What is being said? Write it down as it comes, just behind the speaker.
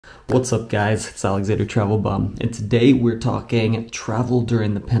What's up guys, it's Alexander Travelbum, and today we're talking travel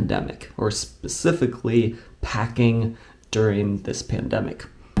during the pandemic, or specifically packing during this pandemic.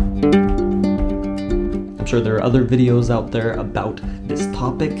 I'm sure there are other videos out there about this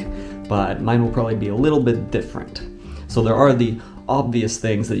topic, but mine will probably be a little bit different. So there are the obvious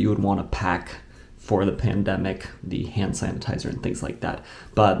things that you would want to pack for the pandemic, the hand sanitizer and things like that.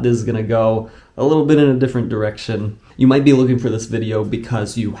 But this is gonna go a little bit in a different direction. You might be looking for this video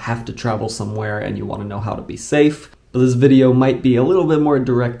because you have to travel somewhere and you want to know how to be safe. But this video might be a little bit more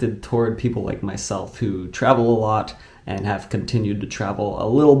directed toward people like myself who travel a lot and have continued to travel a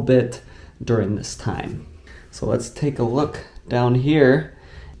little bit during this time. So let's take a look down here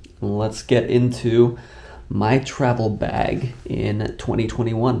and let's get into my travel bag in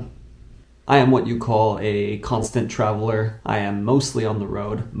 2021. I am what you call a constant traveler. I am mostly on the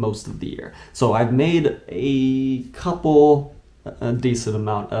road most of the year. So I've made a decent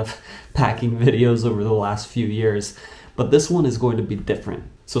amount of packing videos over the last few years, but this one is going to be different.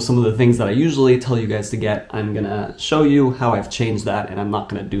 So some of the things that I usually tell you guys to get, I'm gonna show you how I've changed that, and I'm not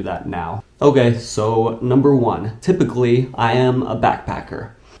gonna do that now. Okay, so number one, typically I am a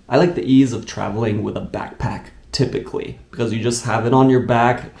backpacker. I like the ease of traveling with a backpack, typically, because you just have it on your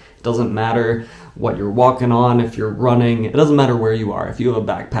back. It doesn't matter what you're walking on, if you're running, it doesn't matter where you are. If you have a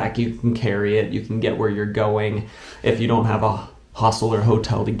backpack, you can carry it, you can get where you're going. If you don't have a hostel or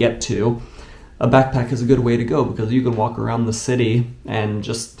hotel to get to, a backpack is a good way to go because you can walk around the city and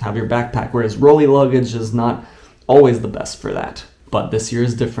just have your backpack, whereas rolly luggage is not always the best for that. But this year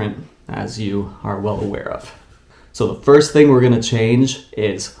is different, as you are well aware of. So the first thing we're gonna change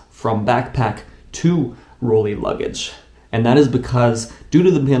is from backpack to rolly luggage. And that is because due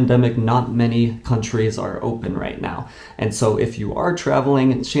to the pandemic, not many countries are open right now. And so if you are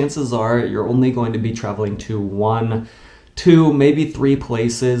traveling, chances are you're only going to be traveling to 1, 2, maybe 3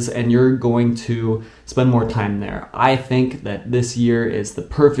 places, and you're going to spend more time there. I think that this year is the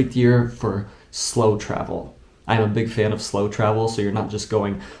perfect year for slow travel. I'm a big fan of slow travel, so you're not just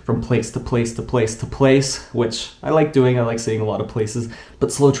going from place to place to place to place, which I like doing. I like seeing a lot of places.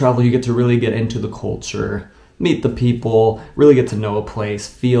 But slow travel, you get to really get into the culture, meet the people, really get to know a place,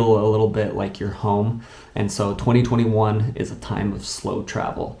 feel a little bit like you're home. And so 2021 is a time of slow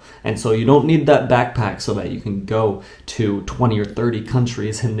travel. And so you don't need that backpack so that you can go to 20 or 30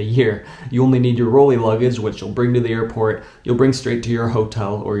 countries in the year. You only need your rolly luggage, which you'll bring to the airport, you'll bring straight to your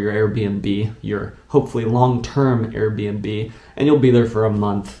hotel or your Airbnb, your hopefully long-term Airbnb, and you'll be there for a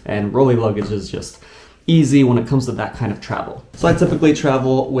month. And rolly luggage is just easy when it comes to that kind of travel. So I typically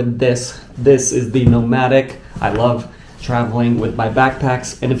travel with this. This is the Nomadic. I love traveling with my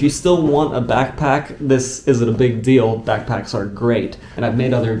backpacks, and if you still want a backpack, this isn't a big deal. Backpacks are great, and I've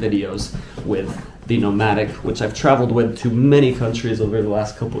made other videos with the Nomadic, which I've traveled with to many countries over the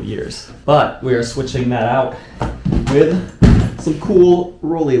last couple years. But we are switching that out with some cool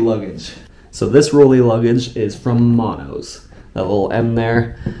rolly luggage. So this rolly luggage is from Monos. That little M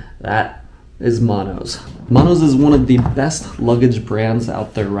there, that is Monos. Monos is one of the best luggage brands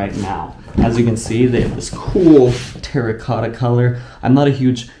out there right now. As you can see, they have this cool terracotta color. I'm not a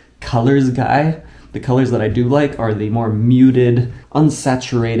huge colors guy. The colors that I do like are the more muted,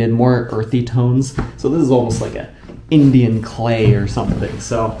 unsaturated, more earthy tones. So this is almost like an Indian clay or something.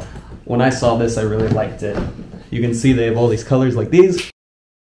 So when I saw this, I really liked it. You can see they have all these colors like these.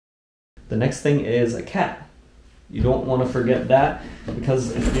 The next thing is a cat. You don't want to forget that,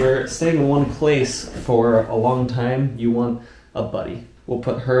 because if you're staying in one place for a long time, you want a buddy. We'll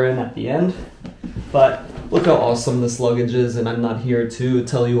put her in at the end, but look how awesome this luggage is, and I'm not here to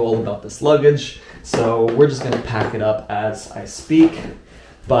tell you all about this luggage, so we're just going to pack it up as I speak.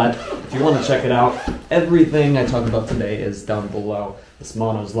 But if you want to check it out, everything I talk about today is down below. This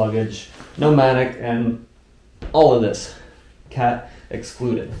Monos luggage, Nomadic, and all of this, cat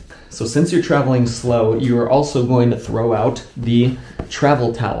excluded. So since you're traveling slow, you are also going to throw out the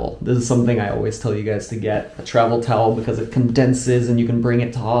travel towel. This is something I always tell you guys to get, a travel towel, because it condenses and you can bring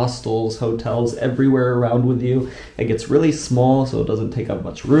it to hostels, hotels, everywhere around with you. It gets really small, so it doesn't take up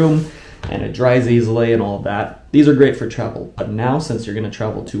much room, and it dries easily and all of that. These are great for travel, but now since you're going to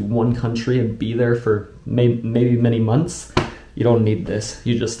travel to one country and be there for maybe many months, you don't need this.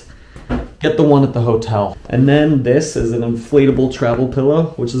 You just get the one at the hotel. And then this is an inflatable travel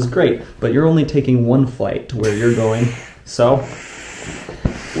pillow, which is great, but you're only taking one flight to where you're going, so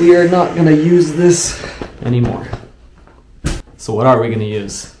we are not gonna use this anymore. So what are we gonna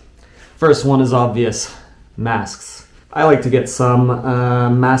use? First one is obvious, masks. I like to get some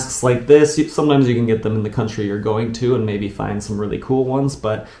masks like this. Sometimes you can get them in the country you're going to and maybe find some really cool ones,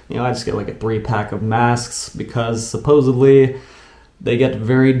 but you know, I just get like a 3-pack of masks because supposedly they get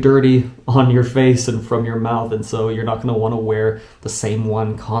very dirty on your face and from your mouth, and so you're not going to want to wear the same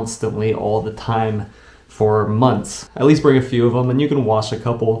one constantly all the time for months. At least bring a few of them, and you can wash a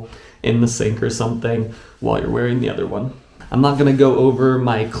couple in the sink or something while you're wearing the other one. I'm not going to go over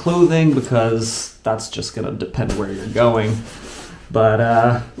my clothing because that's just going to depend where you're going. But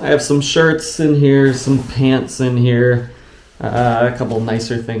I have some shirts in here, some pants in here, a couple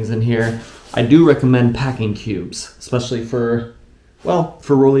nicer things in here. I do recommend packing cubes, especially for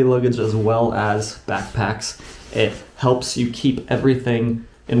rolly luggage as well as backpacks. It helps you keep everything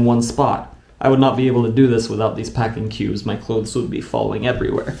in one spot. I would not be able to do this without these packing cubes. My clothes would be falling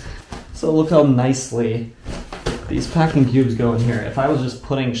everywhere. So look how nicely these packing cubes go in here. If I was just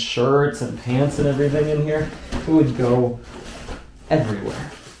putting shirts and pants and everything in here, it would go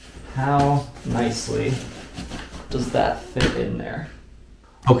everywhere. How nicely does that fit in there?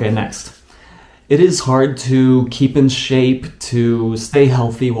 Okay, next. It is hard to keep in shape, to stay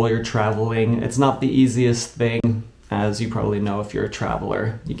healthy while you're traveling. It's not the easiest thing, as you probably know if you're a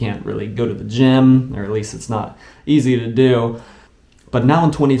traveler. You can't really go to the gym, or at least it's not easy to do. But now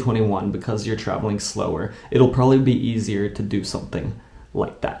in 2021, because you're traveling slower, it'll probably be easier to do something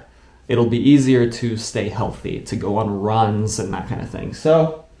like that. It'll be easier to stay healthy, to go on runs and that kind of thing.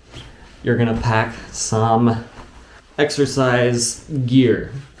 So you're gonna pack some exercise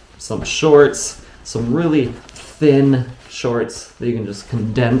gear, some shorts, some really thin shorts that you can just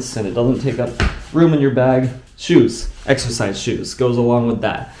condense and it doesn't take up room in your bag. Shoes, exercise shoes, goes along with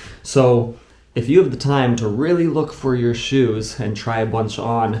that. So if you have the time to really look for your shoes and try a bunch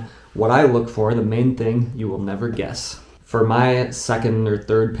on, what I look for, the main thing you will never guess. For my second or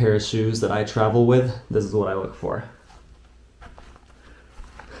third pair of shoes that I travel with, this is what I look for.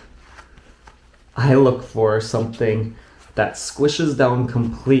 I look for something that squishes down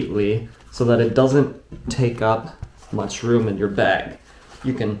completely so that it doesn't take up much room in your bag.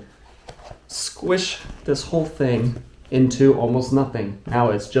 You can squish this whole thing into almost nothing.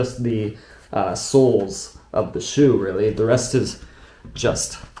 Now it's just the soles of the shoe, really. The rest is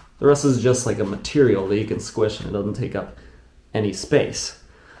just like a material that you can squish and it doesn't take up any space.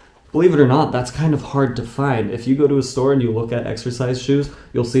 Believe it or not, that's kind of hard to find. If you go to a store and you look at exercise shoes,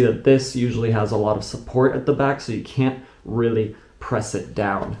 you'll see that this usually has a lot of support at the back, so you can't really press it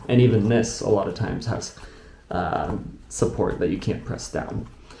down. And even this, a lot of times, has support that you can't press down.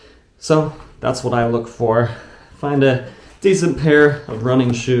 So that's what I look for. Find a decent pair of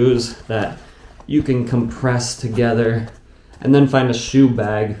running shoes that you can compress together, and then find a shoe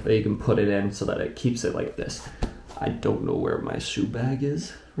bag that you can put it in so that it keeps it like this. I don't know where my shoe bag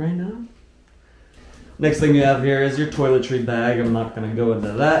is right now. Next thing you have here is your toiletry bag. I'm not going to go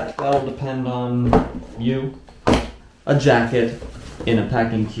into that. That'll depend on you. A jacket in a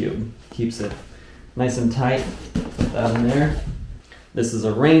packing cube. Keeps it nice and tight. Put that in there. This is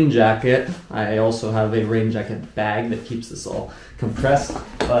a rain jacket. I also have a rain jacket bag that keeps this all compressed,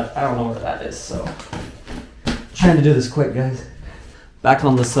 but I don't know where that is, so trying to do this quick, guys. Back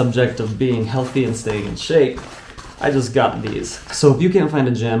on the subject of being healthy and staying in shape, I just got these. So if you can't find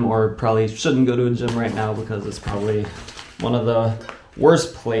a gym, or probably shouldn't go to a gym right now because it's probably one of the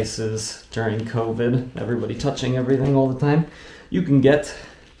worst places during COVID, everybody touching everything all the time, you can get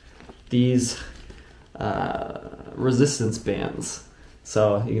these resistance bands.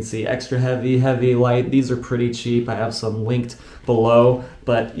 So you can see extra heavy, heavy, light. These are pretty cheap. I have some linked below,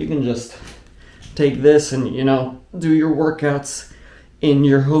 but you can just take this and, you know, do your workouts in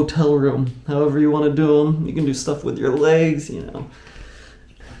your hotel room, however you want to do them. You can do stuff with your legs, you know.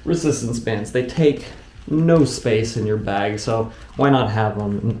 Resistance bands, they take no space in your bag, so why not have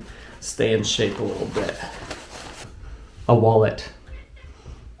them and stay in shape a little bit. A wallet.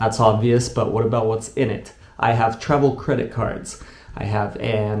 That's obvious, but what about what's in it? I have travel credit cards. I have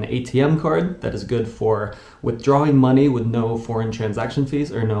an ATM card that is good for withdrawing money with no foreign transaction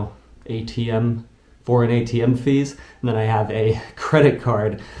fees, or no foreign ATM fees. And then I have a credit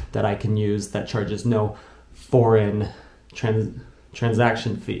card that I can use that charges no foreign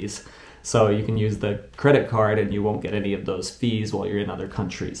transaction fees. So you can use the credit card and you won't get any of those fees while you're in other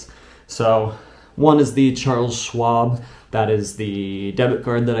countries. So one is the Charles Schwab. That is the debit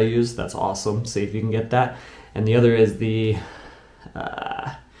card that I use. That's awesome. See if you can get that. And the other is the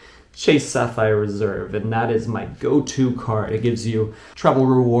Chase Sapphire Reserve, and that is my go-to card. It gives you travel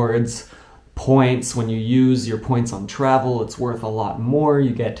rewards, points. When you use your points on travel, it's worth a lot more.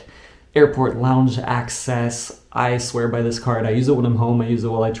 You get airport lounge access. I swear by this card. I use it when I'm home. I use it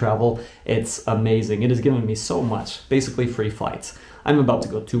while I travel. It's amazing. It has given me so much. Basically free flights. I'm about to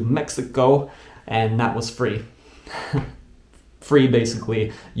go to Mexico, and that was free. Free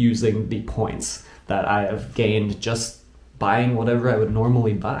basically using the points that I have gained just buying whatever I would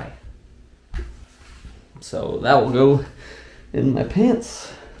normally buy. So that will go in my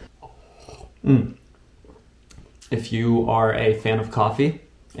pants. If you are a fan of coffee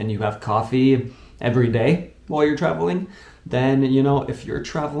and you have coffee every day while you're traveling, then, you know, if you're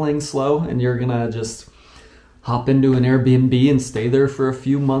traveling slow and you're gonna just hop into an Airbnb and stay there for a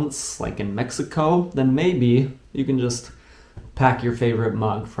few months, like in Mexico, then maybe you can just pack your favorite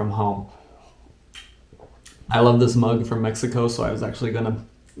mug from home. I love this mug from Mexico, so I was actually gonna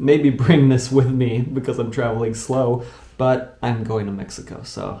maybe bring this with me because I'm traveling slow, but I'm going to Mexico,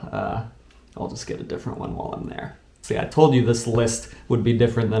 so I'll just get a different one while I'm there. See, I told you this list would be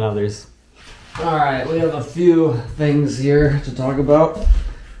different than others. All right, we have a few things here to talk about.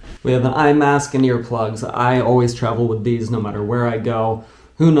 We have an eye mask and earplugs. I always travel with these no matter where I go.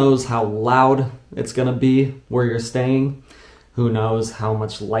 Who knows how loud it's gonna be where you're staying? Who knows how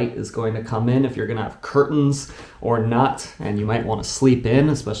much light is going to come in, if you're gonna have curtains or not, and you might wanna sleep in,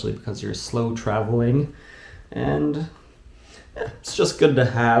 especially because you're slow traveling. And yeah, it's just good to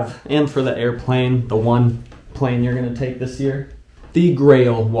have. And for the airplane, the one plane you're gonna take this year, the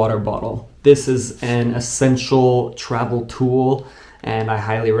Grail water bottle. This is an essential travel tool, and I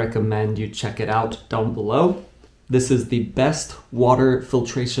highly recommend you check it out down below. This is the best water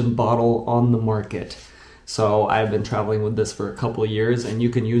filtration bottle on the market. So I've been traveling with this for a couple of years, and you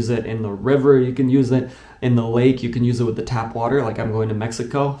can use it in the river, you can use it in the lake, you can use it with the tap water. Like I'm going to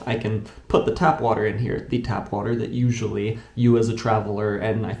Mexico, I can put the tap water in here, the tap water that usually you as a traveler,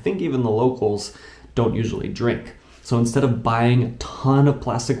 and I think even the locals, don't usually drink. So instead of buying a ton of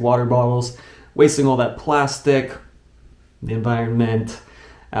plastic water bottles, wasting all that plastic, the environment,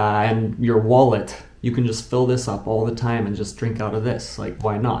 and your wallet, you can just fill this up all the time and just drink out of this. Like,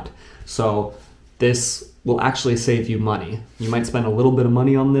 why not? So this will actually save you money. You might spend a little bit of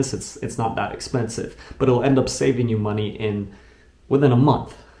money on this, it's not that expensive, but it'll end up saving you money within a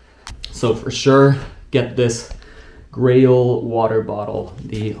month. So for sure, get this Grail water bottle,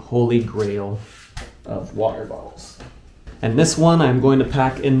 the holy grail of water bottles. And this one I'm going to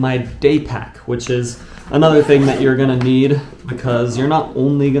pack in my day pack, which is another thing that you're gonna need because you're not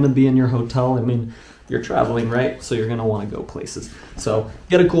only gonna be in your hotel, I mean, you're traveling, right? So you're gonna wanna go places. So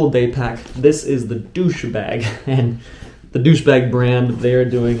get a cool day pack. This is the Douchebag, and the Douchebag brand, they're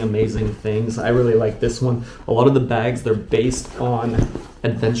doing amazing things. I really like this one. A lot of the bags, they're based on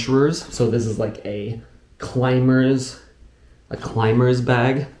adventurers. So this is like a climber's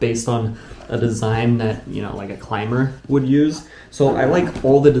bag based on a design that, you know, like a climber would use. So I like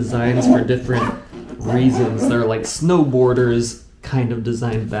all the designs for different reasons. They're like snowboarders kind of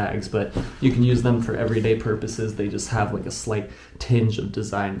design bags, but you can use them for everyday purposes. They just have like a slight tinge of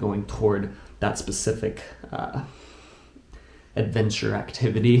design going toward that specific adventure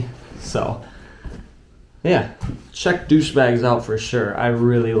activity. So yeah, check Douchebags out for sure. I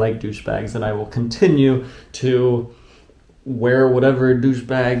really like Douchebags, and I will continue to wear whatever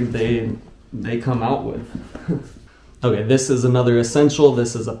douchebag they come out with. Okay, this is another essential.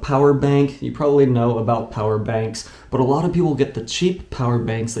 This is a power bank. You probably know about power banks, but a lot of people get the cheap power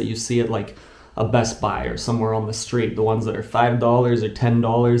banks that you see at like a Best Buy or somewhere on the street, the ones that are $5 or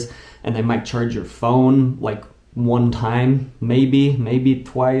 $10, and they might charge your phone like one time, maybe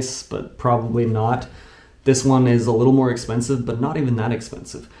twice, but probably not. This one is a little more expensive, but not even that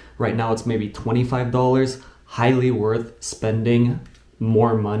expensive. Right now it's maybe $25. Highly worth spending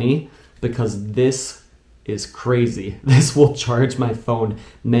more money because this is crazy. This will charge my phone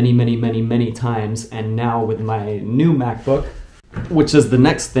many times. And now with my new MacBook, which is the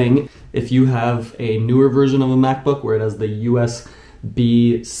next thing, if you have a newer version of a MacBook where it has the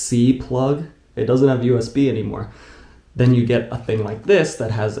USB-C plug, it doesn't have USB anymore, then you get a thing like this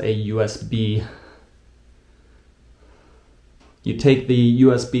that has a USB. You take the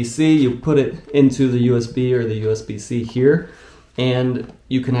USB-C, you put it into the USB or the USB-C here, and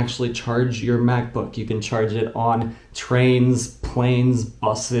you can actually charge your MacBook. You can charge it on trains, planes,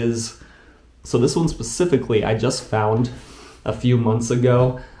 buses. So this one specifically, I just found a few months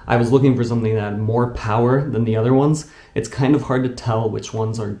ago. I was looking for something that had more power than the other ones. It's kind of hard to tell which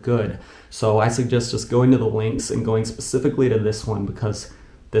ones are good. So I suggest just going to the links and going specifically to this one because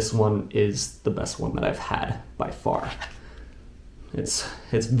this one is the best one that I've had by far. It's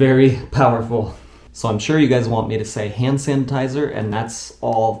very powerful. So I'm sure you guys want me to say hand sanitizer, and that's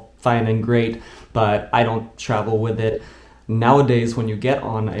all fine and great, but I don't travel with it. Nowadays, when you get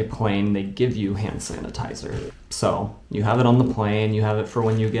on a plane, they give you hand sanitizer. So you have it on the plane, you have it for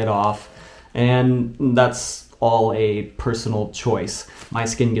when you get off, and that's all a personal choice. My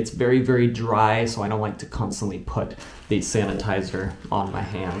skin gets very dry, so I don't like to constantly put the sanitizer on my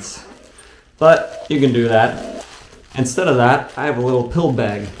hands. But you can do that. Instead of that, I have a little pill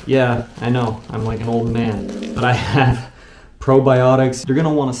bag. Yeah, I know, I'm like an old man, but I have probiotics. You're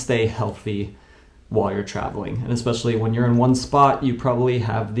gonna wanna stay healthy while you're traveling, and especially when you're in one spot, you probably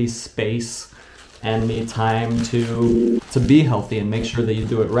have the space and the time to be healthy and make sure that you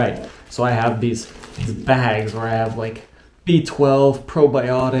do it right. So I have these bags where I have like B12,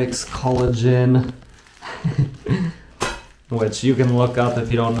 probiotics, collagen, which you can look up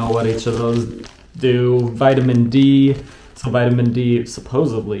if you don't know what each of those do. Vitamin D. So vitamin D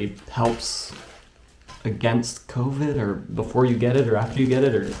supposedly helps against COVID, or before you get it, or after you get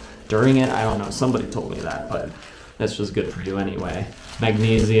it, or during it. I don't know. Somebody told me that, but that's just good for you anyway.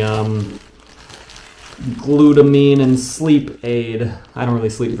 Magnesium, glutamine, and sleep aid. I don't really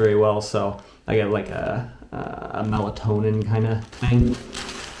sleep very well, so I get like a melatonin kind of thing.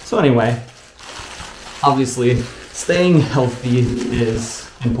 So anyway, obviously staying healthy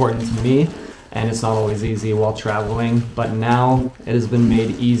is important to me, and it's not always easy while traveling, but now it has been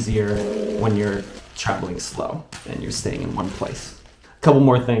made easier when you're traveling slow and you're staying in one place. A couple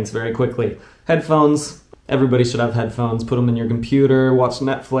more things very quickly. Headphones. Everybody should have headphones. Put them in your computer, watch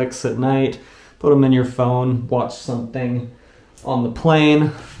Netflix at night, put them in your phone, watch something on the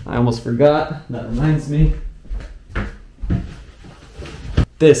plane. I almost forgot, that reminds me.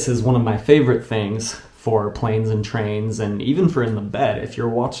 This is one of my favorite things for planes and trains, and even for in the bed. If you're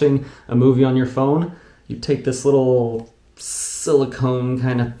watching a movie on your phone, you take this little silicone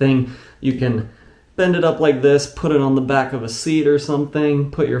kind of thing, you can bend it up like this, put it on the back of a seat or something,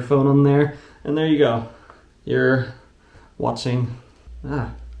 put your phone on there, and there you go. You're watching,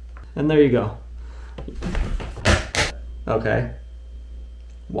 and there you go. Okay.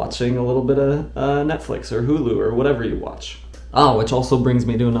 Watching a little bit of Netflix or Hulu or whatever you watch. Which also brings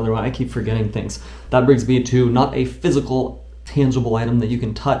me to another one. I keep forgetting things. That brings me to not a physical, tangible item that you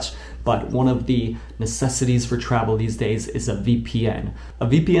can touch, but one of the necessities for travel these days is a VPN. A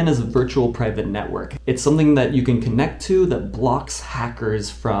VPN is a virtual private network. It's something that you can connect to that blocks hackers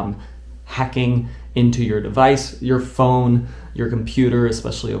from hacking into your device, your phone, your computer,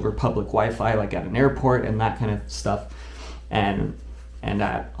 especially over public Wi-Fi, like at an airport and that kind of stuff, and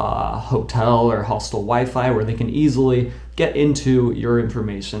at a hotel or hostel Wi-Fi, where they can easily get into your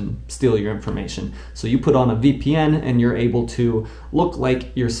information, steal your information. So you put on a VPN and you're able to look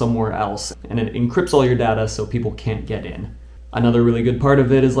like you're somewhere else, and it encrypts all your data so people can't get in. Another really good part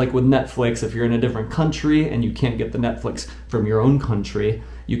of it is like with Netflix, if you're in a different country and you can't get the Netflix from your own country,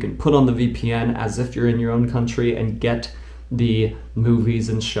 you can put on the VPN as if you're in your own country and get the movies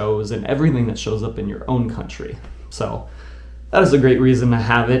and shows and everything that shows up in your own country. So that is a great reason to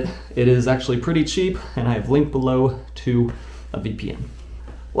have it. It is actually pretty cheap, and I have linked below to a VPN.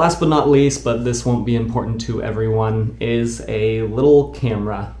 Last but not least, but this won't be important to everyone, is a little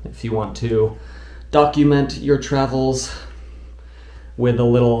camera. If you want to document your travels with a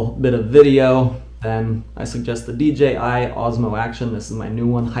little bit of video, then I suggest the DJI Osmo Action. This is my new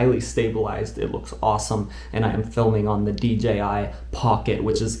one, highly stabilized. It looks awesome, and I am filming on the DJI Pocket,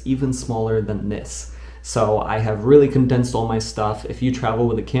 which is even smaller than this. So I have really condensed all my stuff. If you travel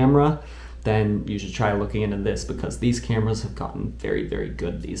with a camera, then you should try looking into this, because these cameras have gotten very, very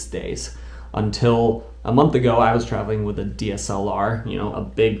good these days. Until a month ago, I was traveling with a DSLR, you know, a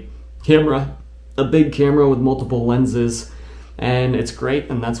big camera with multiple lenses, and it's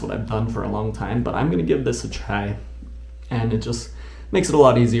great, and that's what I've done for a long time, but I'm gonna give this a try, and it just makes it a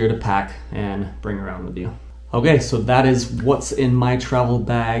lot easier to pack and bring around with you. Okay, so that is what's in my travel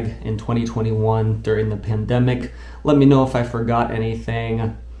bag in 2021 during the pandemic. Let me know if I forgot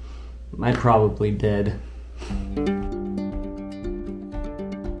anything. I probably did.